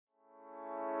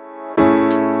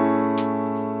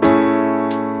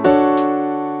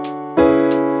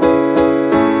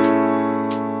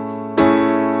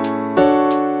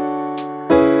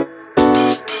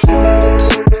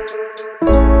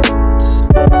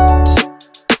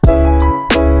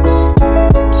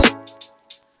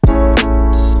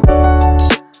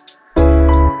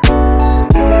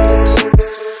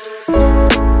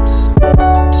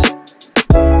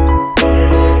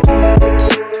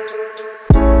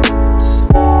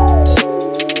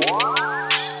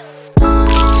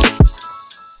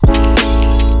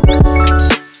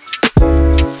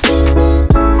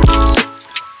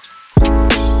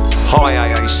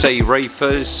Sea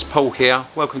reefers, Paul here.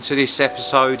 Welcome to this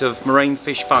episode of Marine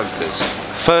Fish Focus.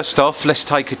 First off, let's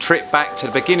take a trip back to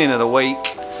the beginning of the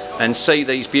week and see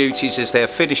these beauties as they're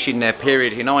finishing their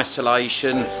period in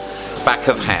isolation back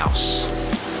of house.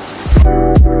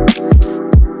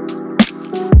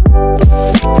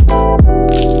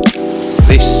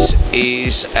 This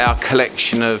is our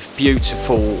collection of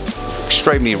beautiful,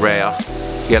 extremely rare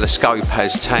yellow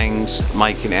Scopaz tangs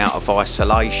making it out of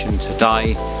isolation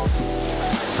today.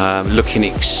 Looking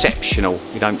exceptional.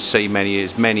 You don't see many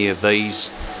of these.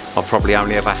 I've probably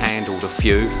only ever handled a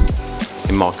few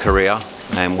in my career,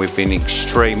 and we've been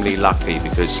extremely lucky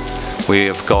because we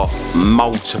have got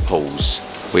multiples,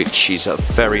 which is a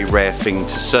very rare thing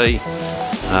to see.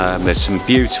 There's some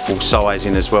beautiful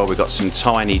sizing as well. We've got some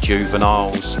tiny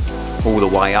juveniles all the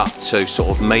way up to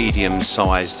sort of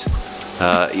medium-sized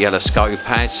yellow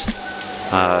Scopaz.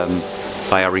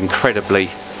 They are incredibly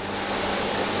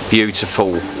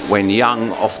beautiful when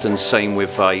young, often seen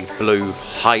with a blue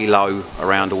halo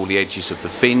around all the edges of the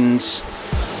fins.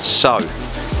 So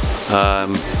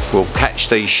we'll catch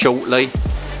these shortly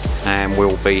and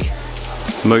we'll be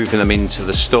moving them into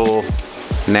the store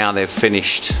now they've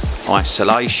finished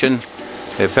isolation.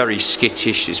 They're very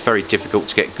skittish. It's very difficult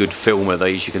to get good film of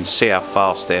these. You can see how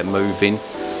fast they're moving,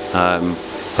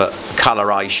 but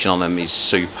coloration on them is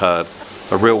superb.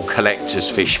 A real collector's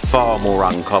fish, far more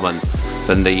uncommon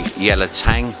than the yellow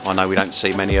tang. I know we don't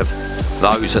see many of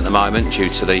those at the moment due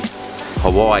to the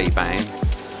Hawaii ban,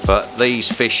 but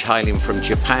these fish hailing from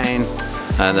Japan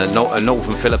and the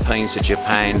northern Philippines to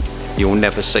Japan, you'll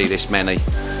never see this many,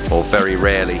 or very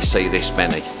rarely see this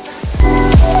many.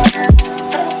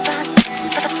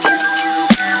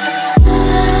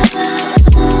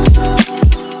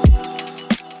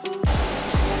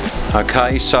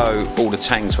 Okay, so all the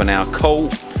tangs were now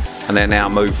caught and they're now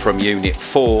moved from Unit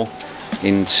 4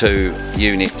 into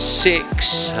Unit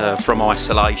 6 from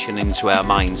isolation into our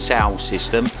main sow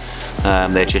system.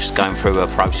 They're just going through a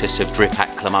process of drip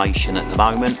acclimation at the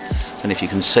moment, and if you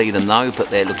can see them though, but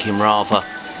they're looking rather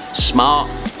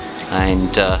smart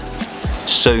and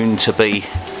soon to be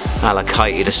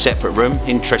allocated a separate room.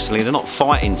 Interestingly, they're not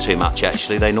fighting too much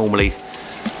actually. They normally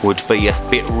would be a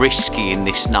bit risky in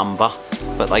this number,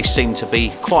 but they seem to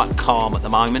be quite calm at the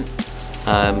moment.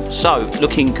 So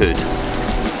looking good.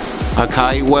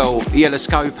 Okay, well, yellow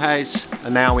Scopaz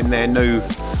are now in their new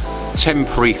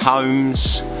temporary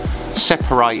homes,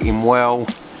 separating well,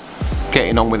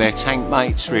 getting on with their tank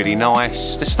mates, really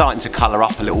nice. They're starting to colour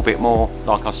up a little bit more.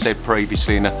 Like I said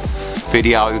previously in a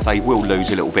video, they will lose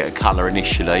a little bit of colour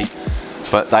initially,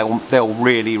 but they'll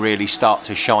really start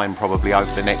to shine probably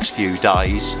over the next few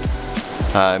days.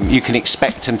 You can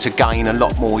expect them to gain a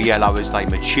lot more yellow as they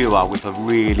mature, with a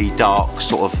really dark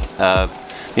sort of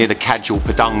near the caudal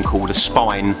peduncle, the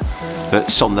spine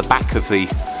that's on the back of the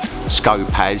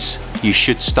Scopaz. You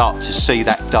should start to see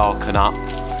that darken up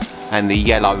and the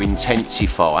yellow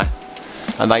intensify,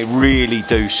 and they really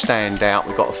do stand out.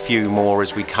 We've got a few more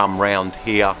as we come round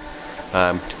here,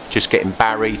 just getting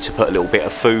Barry to put a little bit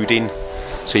of food in,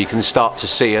 so you can start to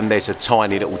see them. There's a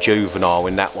tiny little juvenile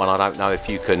in that one. I don't know if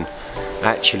you can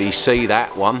actually see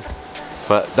that one,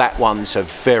 but that one's a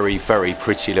very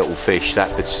pretty little fish,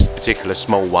 that particular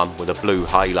small one with a blue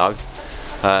halo.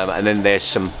 And then there's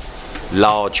some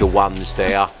larger ones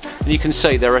there, and you can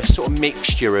see they're a sort of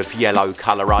mixture of yellow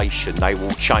coloration. They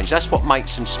will change. That's what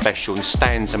makes them special and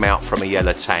stands them out from a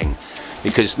yellow tang,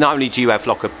 because not only do you have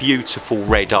like a beautiful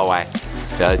red eye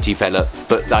develop,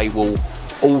 but they will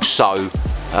also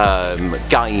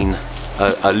gain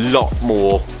a lot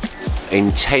more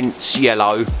intense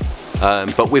yellow,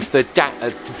 but with the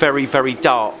very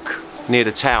dark near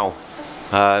the tail.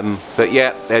 But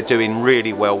yeah, they're doing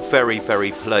really well. Very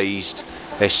pleased.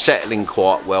 They're settling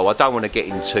quite well. I don't want to get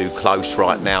in too close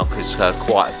right now because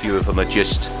quite a few of them are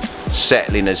just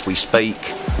settling as we speak.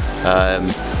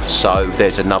 So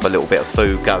there's another little bit of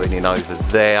food going in over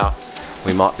there.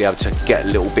 We might be able to get a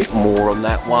little bit more on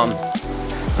that one,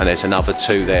 and there's another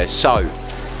two there. So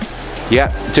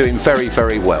yeah, doing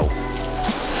very well.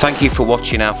 Thank you for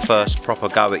watching our first proper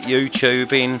go at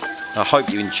YouTubing. I hope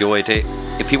you enjoyed it.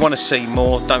 If you want to see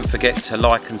more, don't forget to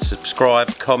like and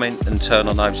subscribe, comment and turn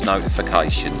on those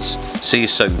notifications. See you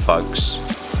soon, folks.